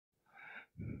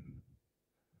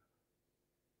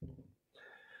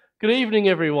Good evening,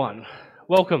 everyone.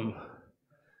 Welcome.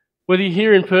 Whether you're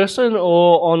here in person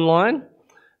or online,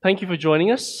 thank you for joining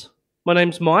us. My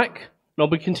name's Mike, and I'll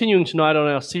be continuing tonight on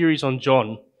our series on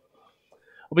John.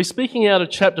 I'll be speaking out of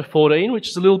chapter 14, which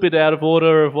is a little bit out of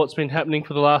order of what's been happening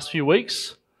for the last few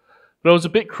weeks. But I was a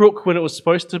bit crook when it was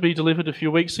supposed to be delivered a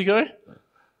few weeks ago,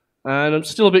 and I'm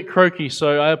still a bit croaky,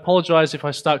 so I apologise if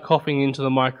I start coughing into the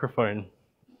microphone.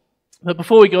 But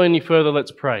before we go any further,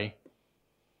 let's pray.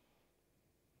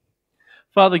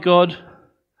 Father God,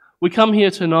 we come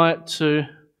here tonight to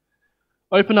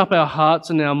open up our hearts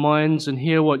and our minds and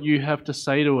hear what you have to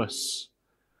say to us.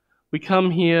 We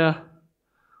come here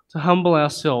to humble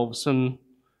ourselves, and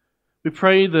we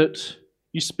pray that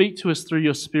you speak to us through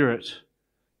your Spirit.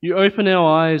 You open our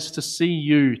eyes to see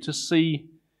you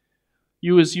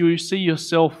as you see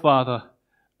yourself, Father,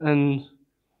 and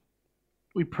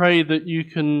we pray that you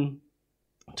can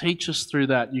teach us through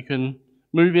that. You can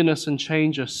move in us and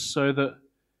change us so that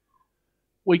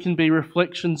we can be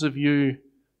reflections of you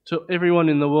to everyone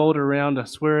in the world around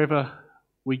us, wherever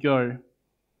we go.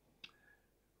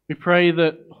 We pray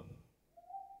that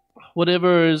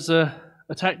whatever has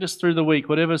attacked us through the week,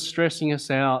 whatever is stressing us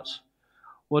out,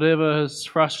 whatever is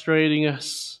frustrating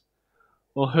us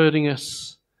or hurting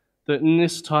us, that in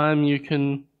this time you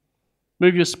can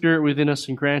move your Spirit within us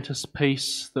and grant us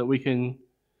peace, that we can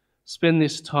spend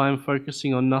this time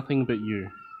focusing on nothing but you.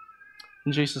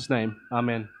 In Jesus' name,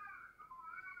 amen.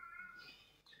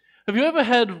 Have you ever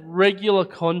had regular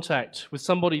contact with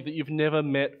somebody that you've never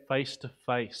met face to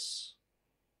face?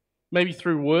 Maybe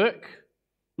through work.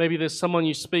 Maybe there's someone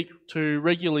you speak to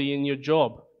regularly in your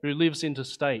job who lives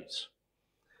interstate.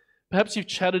 Perhaps you've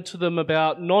chatted to them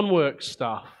about non-work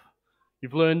stuff.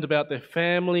 You've learned about their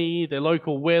family, their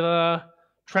local weather,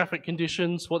 traffic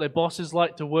conditions, what their bosses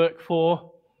like to work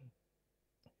for.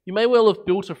 You may well have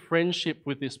built a friendship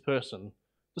with this person,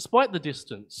 despite the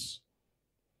distance.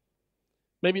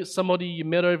 Maybe it's somebody you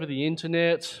met over the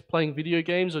internet, playing video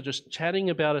games or just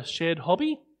chatting about a shared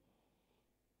hobby.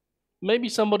 Maybe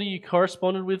somebody you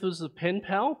corresponded with as a pen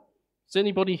pal. Does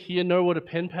anybody here know what a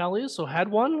pen pal is or had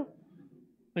one?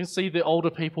 I can see the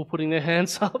older people putting their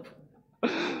hands up.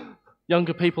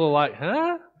 Younger people are like,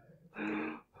 huh?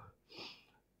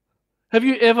 Have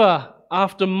you ever,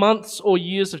 after months or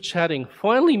years of chatting,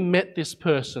 finally met this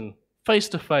person face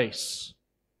to face?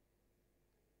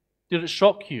 Did it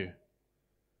shock you?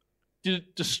 Did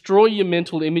it destroy your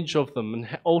mental image of them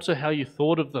and alter how you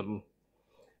thought of them?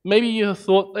 Maybe you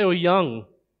thought they were young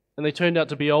and they turned out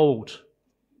to be old.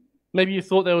 Maybe you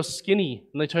thought they were skinny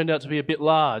and they turned out to be a bit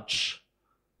large.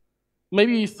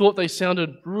 Maybe you thought they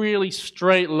sounded really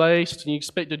straight-laced and you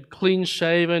expected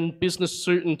clean-shaven, business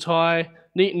suit and tie,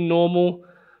 neat and normal,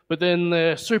 but then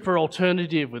they're super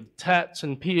alternative with tats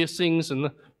and piercings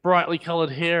and brightly coloured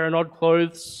hair and odd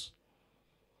clothes.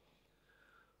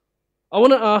 I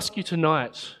want to ask you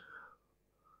tonight,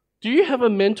 do you have a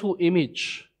mental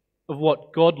image of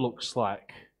what God looks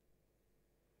like?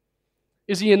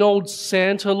 Is he an old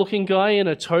Santa-looking guy in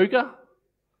a toga?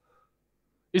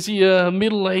 Is he a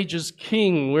Middle Ages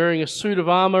king wearing a suit of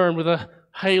armour and with a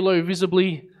halo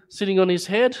visibly sitting on his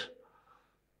head?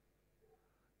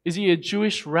 Is he a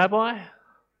Jewish rabbi?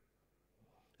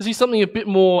 Is he something a bit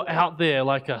more out there,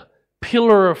 like a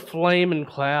pillar of flame and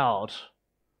cloud?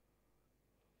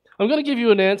 I'm going to give you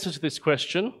an answer to this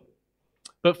question,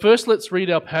 but first let's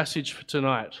read our passage for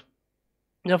tonight.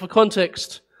 Now, for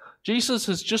context, Jesus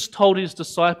has just told his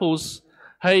disciples,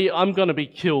 hey, I'm going to be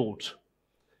killed.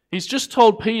 He's just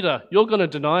told Peter, you're going to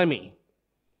deny me.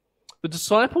 The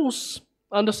disciples,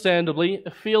 understandably,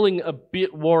 are feeling a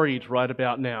bit worried right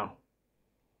about now.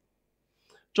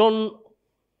 I'm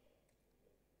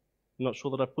not sure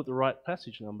that I've put the right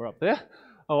passage number up there.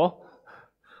 Oh well.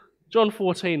 John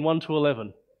 14,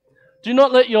 1-11. Do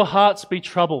not let your hearts be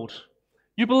troubled.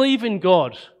 You believe in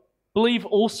God. Believe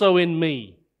also in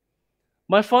me.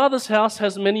 My Father's house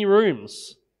has many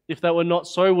rooms. If that were not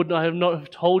so, would I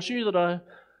have told you that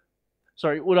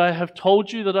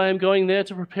I am going there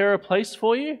to prepare a place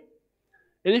for you?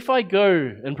 And if I go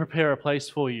and prepare a place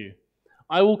for you,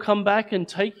 I will come back and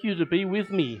take you to be with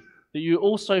me, that you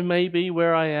also may be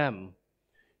where I am.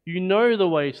 You know the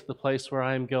way to the place where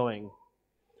I am going.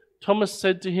 Thomas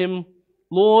said to him,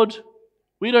 Lord,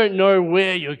 we don't know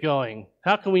where you're going.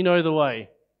 How can we know the way?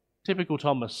 Typical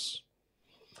Thomas.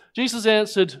 Jesus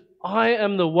answered, I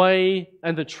am the way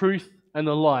and the truth and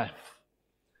the life.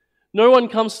 No one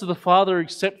comes to the Father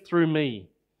except through me.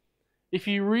 If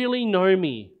you really know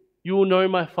me, you will know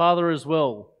my Father as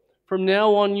well. From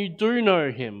now on you do know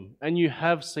him, and you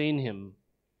have seen him.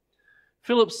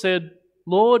 Philip said,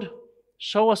 Lord,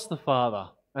 show us the Father,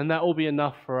 and that will be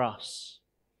enough for us.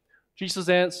 Jesus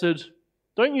answered,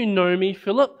 "Don't you know me,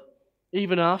 Philip,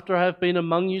 even after I have been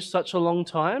among you such a long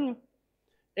time?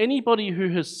 Anybody who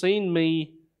has seen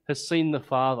me has seen the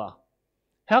Father.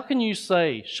 How can you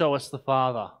say, 'Show us the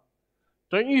Father'?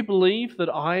 Don't you believe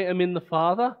that I am in the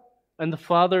Father, and the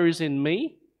Father is in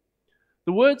me?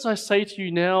 The words I say to you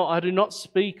now, I do not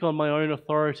speak on my own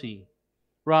authority.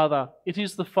 Rather, it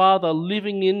is the Father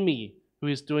living in me who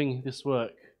is doing this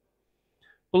work.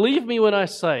 Believe me when I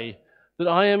say that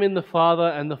I am in the Father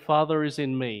and the Father is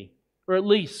in me, or at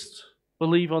least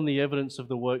believe on the evidence of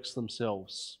the works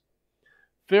themselves.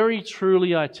 Very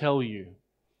truly I tell you,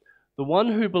 the one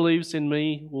who believes in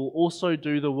me will also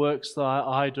do the works that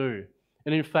I do,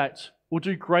 and in fact will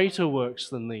do greater works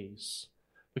than these,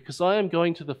 because I am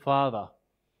going to the Father.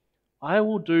 I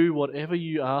will do whatever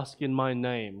you ask in my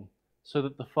name, so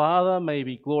that the Father may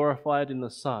be glorified in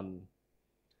the Son.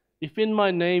 If in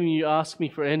my name you ask me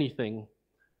for anything,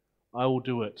 I will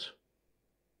do it."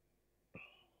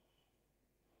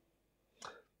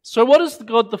 So what does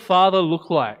God the Father look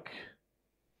like?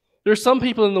 There are some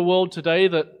people in the world today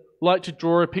that like to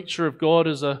draw a picture of God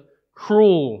as a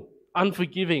cruel,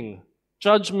 unforgiving,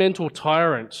 judgmental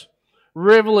tyrant,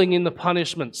 reveling in the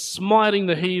punishment, smiting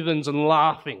the heathens and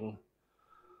laughing.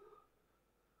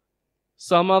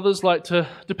 Some others like to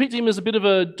depict him as a bit of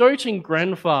a doting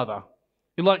grandfather.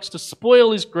 He likes to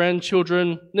spoil his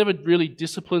grandchildren, never really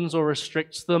disciplines or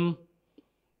restricts them.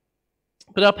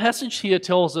 But our passage here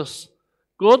tells us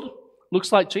God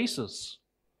looks like Jesus.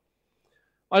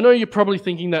 I know you're probably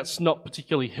thinking that's not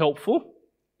particularly helpful.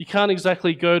 You can't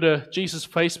exactly go to Jesus'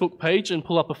 Facebook page and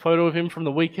pull up a photo of him from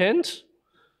the weekend.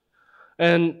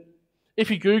 And if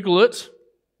you Google it,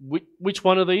 which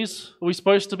one of these are we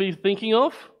supposed to be thinking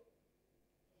of?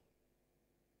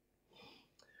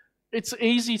 It's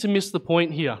easy to miss the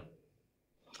point here.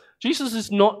 Jesus is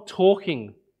not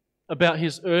talking about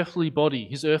his earthly body,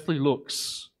 his earthly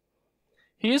looks.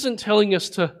 He isn't telling us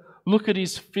to look at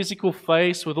his physical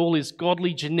face with all his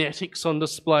godly genetics on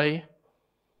display.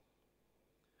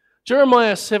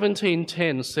 Jeremiah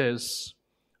 17:10 says,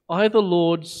 "I, the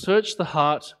Lord, search the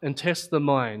heart and test the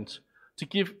mind, to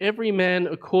give every man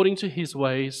according to his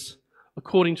ways,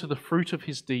 according to the fruit of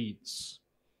his deeds."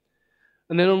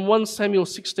 And then on 1 Samuel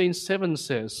 16:7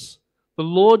 says, "The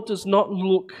Lord does not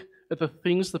look at the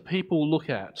things the people look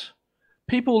at.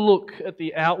 People look at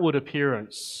the outward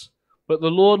appearance, but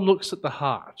the Lord looks at the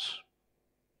heart."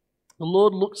 The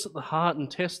Lord looks at the heart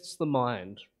and tests the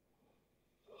mind.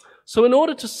 So in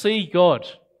order to see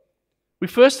God, we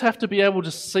first have to be able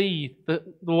to see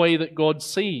the way that God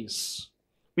sees.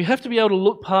 We have to be able to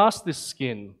look past this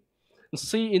skin and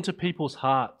see into people's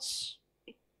hearts.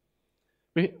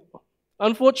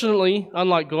 Unfortunately,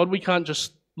 unlike God, we can't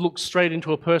just look straight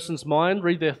into a person's mind,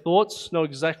 read their thoughts, know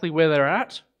exactly where they're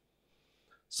at.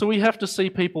 So we have to see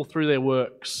people through their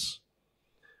works.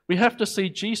 We have to see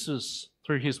Jesus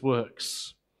through his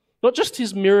works. Not just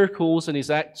his miracles and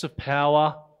his acts of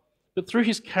power, but through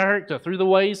his character, through the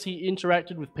ways he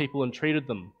interacted with people and treated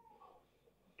them.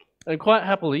 And quite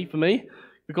happily, for me,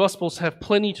 the Gospels have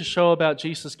plenty to show about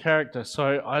Jesus' character,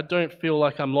 so I don't feel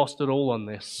like I'm lost at all on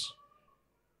this.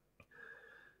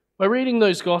 By reading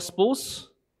those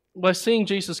Gospels, by seeing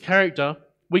Jesus' character,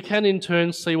 we can in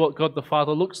turn see what God the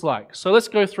Father looks like. So let's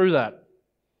go through that.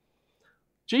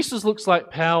 Jesus looks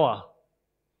like power.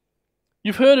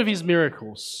 You've heard of his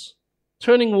miracles: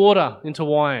 turning water into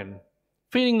wine,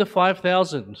 feeding the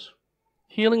 5,000,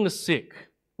 healing the sick,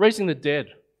 raising the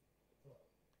dead.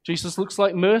 Jesus looks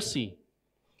like mercy.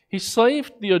 He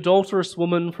saved the adulterous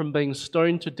woman from being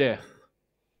stoned to death.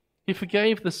 He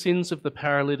forgave the sins of the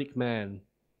paralytic man.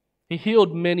 He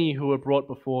healed many who were brought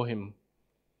before him.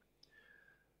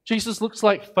 Jesus looks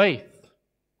like faith.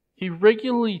 He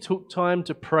regularly took time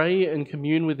to pray and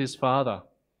commune with his Father,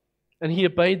 and he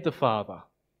obeyed the Father,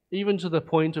 even to the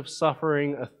point of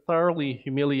suffering a thoroughly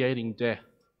humiliating death.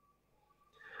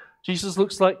 Jesus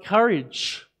looks like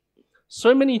courage.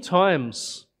 So many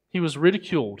times he was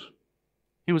ridiculed.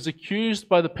 He was accused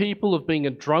by the people of being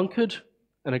a drunkard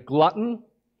and a glutton.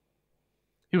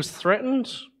 He was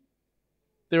threatened.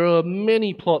 There were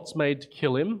many plots made to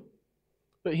kill him,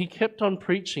 but he kept on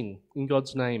preaching in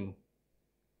God's name.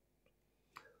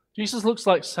 Jesus looks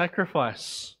like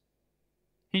sacrifice.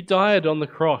 He died on the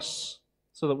cross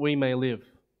so that we may live.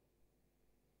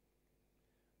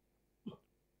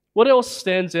 What else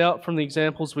stands out from the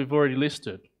examples we've already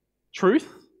listed?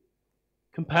 Truth,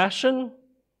 compassion,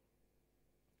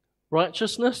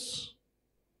 righteousness.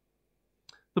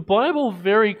 The Bible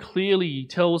very clearly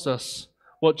tells us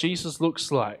what Jesus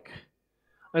looks like.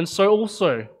 And so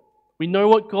also, we know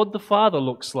what God the Father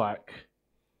looks like.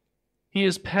 He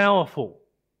is powerful.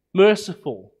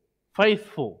 merciful,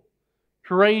 faithful,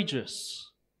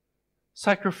 courageous,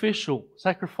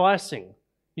 sacrificing.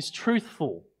 He's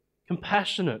truthful,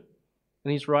 compassionate,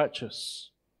 and He's righteous.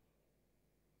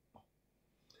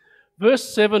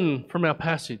 Verse 7 from our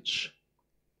passage.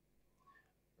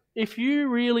 If you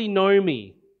really know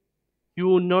me, you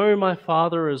will know my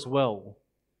Father as well.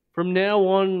 From now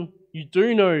on, you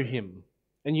do know Him,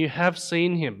 and you have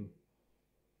seen Him.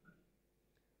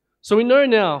 So we know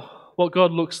now what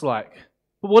God looks like.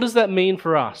 But what does that mean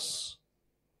for us?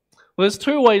 Well, there's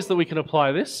two ways that we can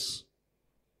apply this.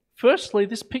 Firstly,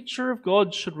 this picture of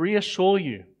God should reassure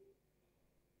you.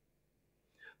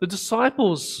 The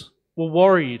disciples were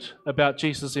worried about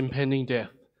Jesus' impending death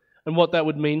and what that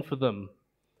would mean for them.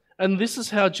 And this is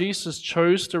how Jesus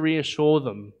chose to reassure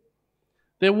them.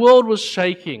 Their world was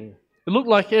shaking. It looked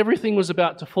like everything was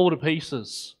about to fall to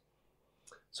pieces.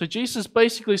 So Jesus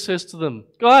basically says to them,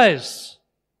 guys,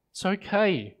 it's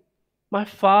okay. My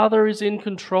Father is in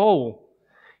control.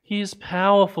 He is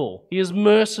powerful. He is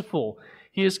merciful.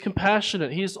 He is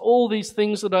compassionate. He is all these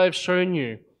things that I have shown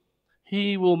you.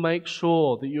 He will make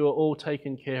sure that you are all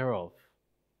taken care of.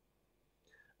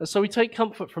 And so we take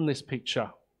comfort from this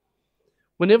picture.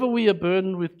 Whenever we are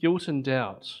burdened with guilt and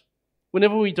doubt,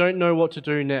 whenever we don't know what to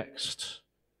do next,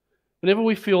 whenever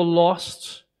we feel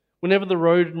lost, whenever the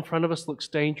road in front of us looks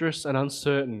dangerous and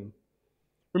uncertain,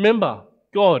 remember,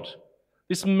 God,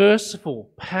 this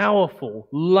merciful, powerful,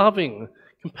 loving,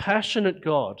 compassionate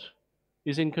God,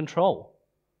 is in control.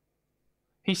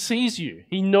 He sees you.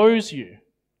 He knows you.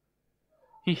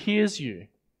 He hears you.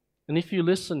 And if you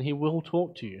listen, He will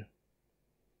talk to you.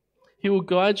 He will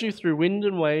guide you through wind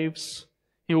and waves.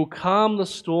 He will calm the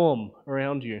storm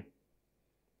around you.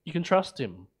 You can trust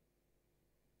Him.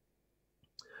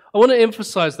 I want to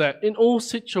emphasize that in all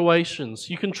situations,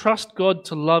 you can trust God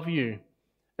to love you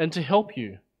and to help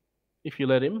you if you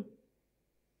let Him.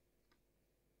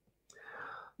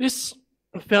 This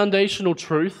foundational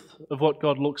truth of what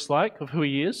God looks like, of who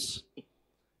He is,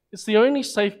 it's the only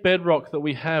safe bedrock that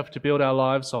we have to build our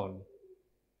lives on.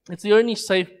 It's the only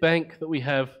safe bank that we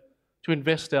have to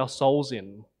invest our souls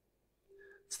in.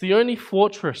 It's the only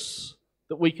fortress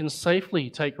that we can safely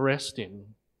take rest in.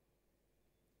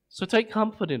 So take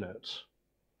comfort in it.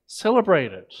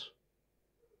 Celebrate it.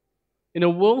 In a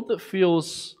world that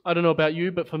feels, I don't know about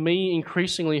you, but for me,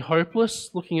 increasingly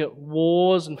hopeless, looking at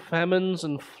wars and famines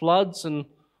and floods and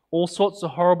all sorts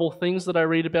of horrible things that I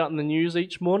read about in the news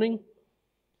each morning,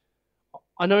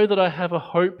 I know that I have a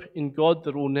hope in God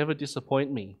that will never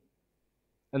disappoint me.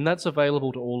 And that's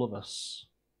available to all of us.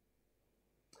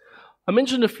 I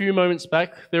mentioned a few moments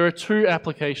back, there are two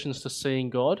applications to seeing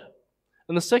God.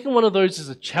 And the second one of those is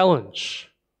a challenge.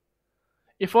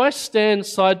 If I stand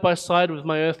side by side with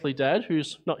my earthly dad,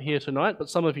 who's not here tonight, but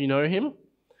some of you know him,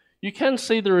 you can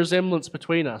see the resemblance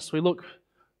between us. We look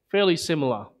fairly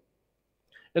similar.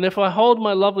 And if I hold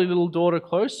my lovely little daughter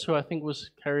close, who I think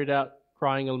was carried out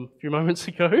crying a few moments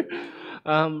ago,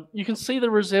 you can see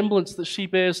the resemblance that she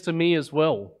bears to me as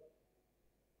well.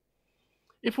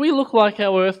 If we look like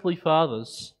our earthly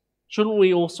fathers, shouldn't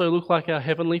we also look like our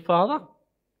heavenly Father?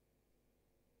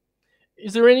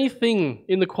 Is there anything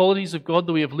in the qualities of God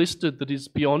that we have listed that is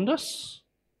beyond us?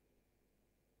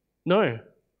 No.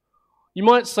 You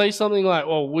might say something like,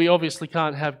 well, we obviously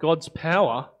can't have God's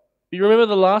power. But you remember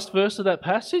the last verse of that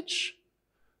passage?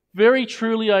 Very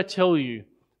truly I tell you,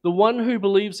 the one who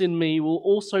believes in me will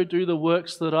also do the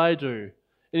works that I do,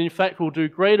 and in fact will do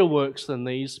greater works than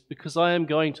these, because I am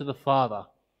going to the Father.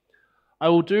 I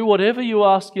will do whatever you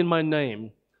ask in my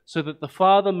name, so that the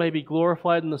Father may be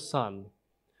glorified in the Son.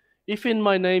 If in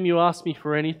my name you ask me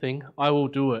for anything, I will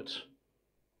do it.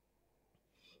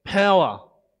 Power,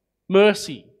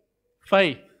 mercy,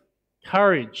 faith,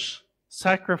 courage,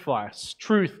 sacrifice,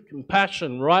 truth,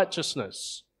 compassion,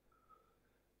 righteousness.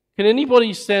 Can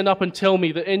anybody stand up and tell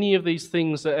me that any of these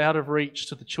things are out of reach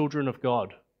to the children of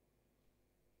God?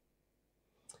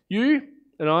 You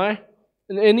and I,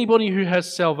 and anybody who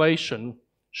has salvation,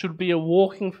 should be a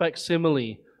walking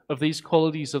facsimile of these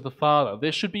qualities of the Father.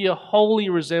 There should be a holy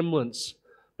resemblance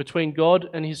between God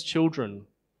and His children.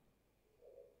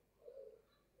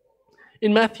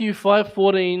 In Matthew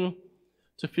 5:14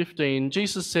 to 15,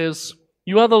 Jesus says,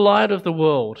 "You are the light of the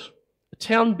world. A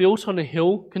town built on a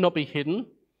hill cannot be hidden.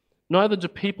 Neither do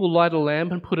people light a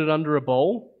lamp and put it under a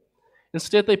bowl.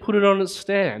 Instead, they put it on its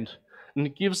stand, and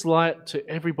it gives light to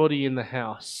everybody in the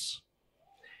house.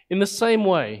 In the same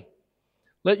way,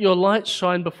 let your light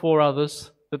shine before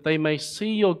others, that they may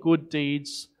see your good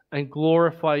deeds and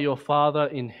glorify your Father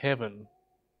in heaven."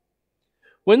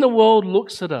 When the world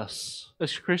looks at us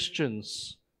as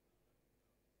Christians,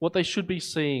 what they should be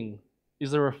seeing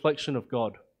is a reflection of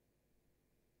God.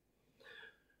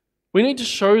 We need to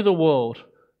show the world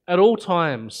at all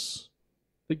times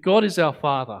that God is our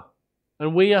Father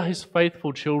and we are His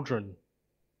faithful children.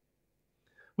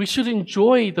 We should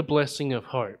enjoy the blessing of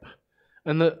hope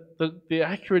and the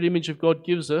accurate image of God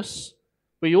gives us.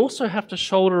 We also have to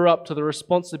shoulder up to the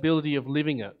responsibility of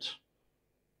living it.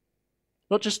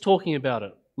 Not just talking about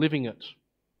it, living it.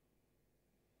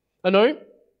 I know,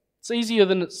 it's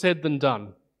easier said than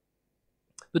done.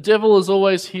 The devil is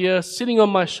always here, sitting on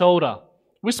my shoulder,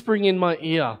 whispering in my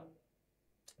ear,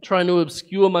 trying to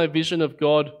obscure my vision of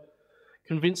God,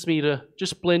 convince me to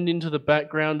just blend into the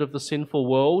background of the sinful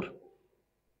world.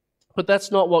 But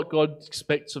that's not what God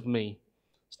expects of me.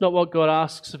 It's not what God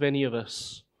asks of any of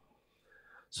us.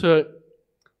 So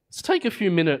let's take a few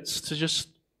minutes to just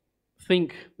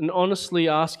think and honestly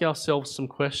ask ourselves some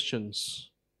questions.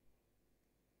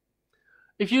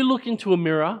 If you look into a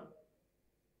mirror,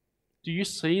 do you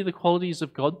see the qualities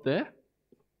of God there?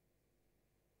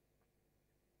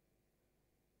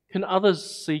 Can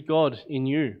others see God in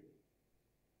you?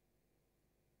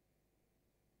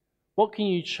 What can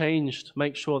you change to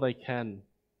make sure they can?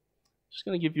 Just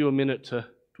going to give you a minute to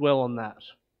dwell on that.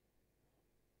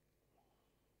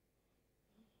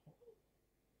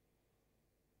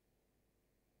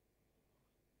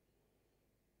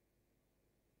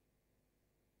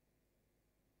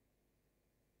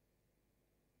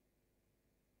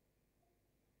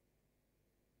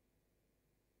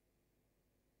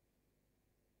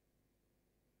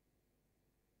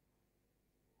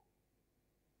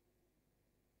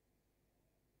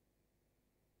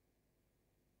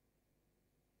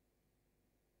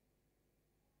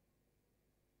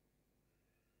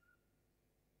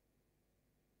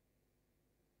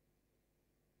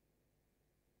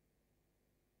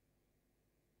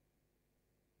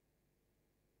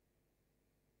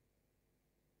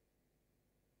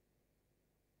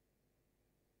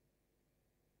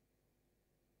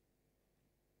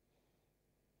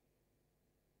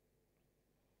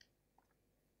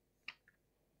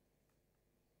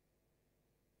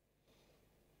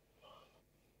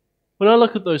 When I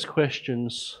look at those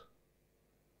questions,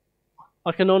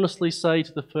 I can honestly say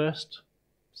to the first,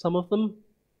 some of them,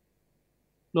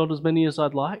 not as many as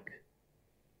I'd like,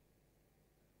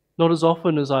 not as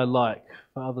often as I like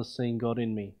for others seeing God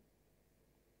in me.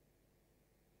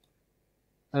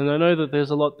 And I know that there's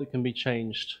a lot that can be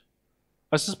changed.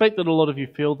 I suspect that a lot of you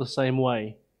feel the same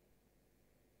way.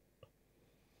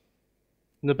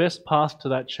 And the best path to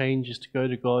that change is to go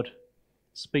to God,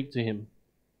 speak to Him,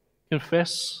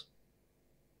 confess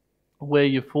where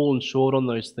you've fallen short on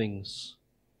those things,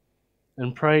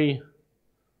 and pray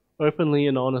openly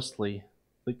and honestly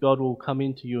that God will come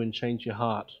into you and change your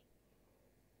heart.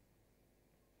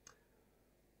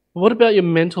 What about your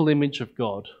mental image of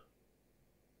God?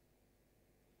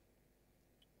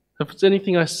 Has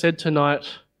anything I said tonight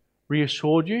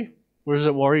reassured you, or has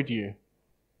it worried you?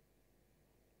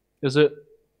 Is it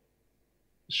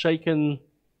shaken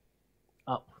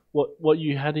up what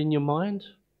you had in your mind?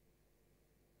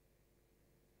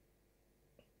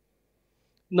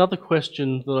 Another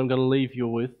question that I'm going to leave you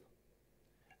with.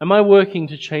 Am I working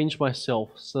to change myself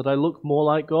so that I look more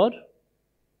like God?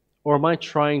 Or am I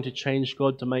trying to change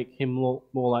God to make Him more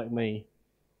like me?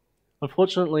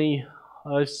 Unfortunately,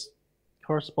 I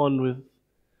correspond with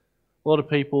a lot of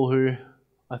people who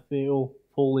I feel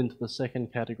fall into the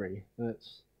second category. And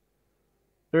it's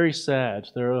very sad.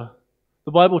 The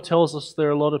Bible tells us there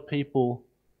are a lot of people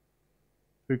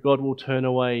who God will turn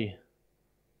away.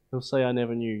 He'll say, I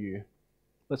never knew you.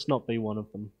 Let's not be one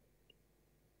of them.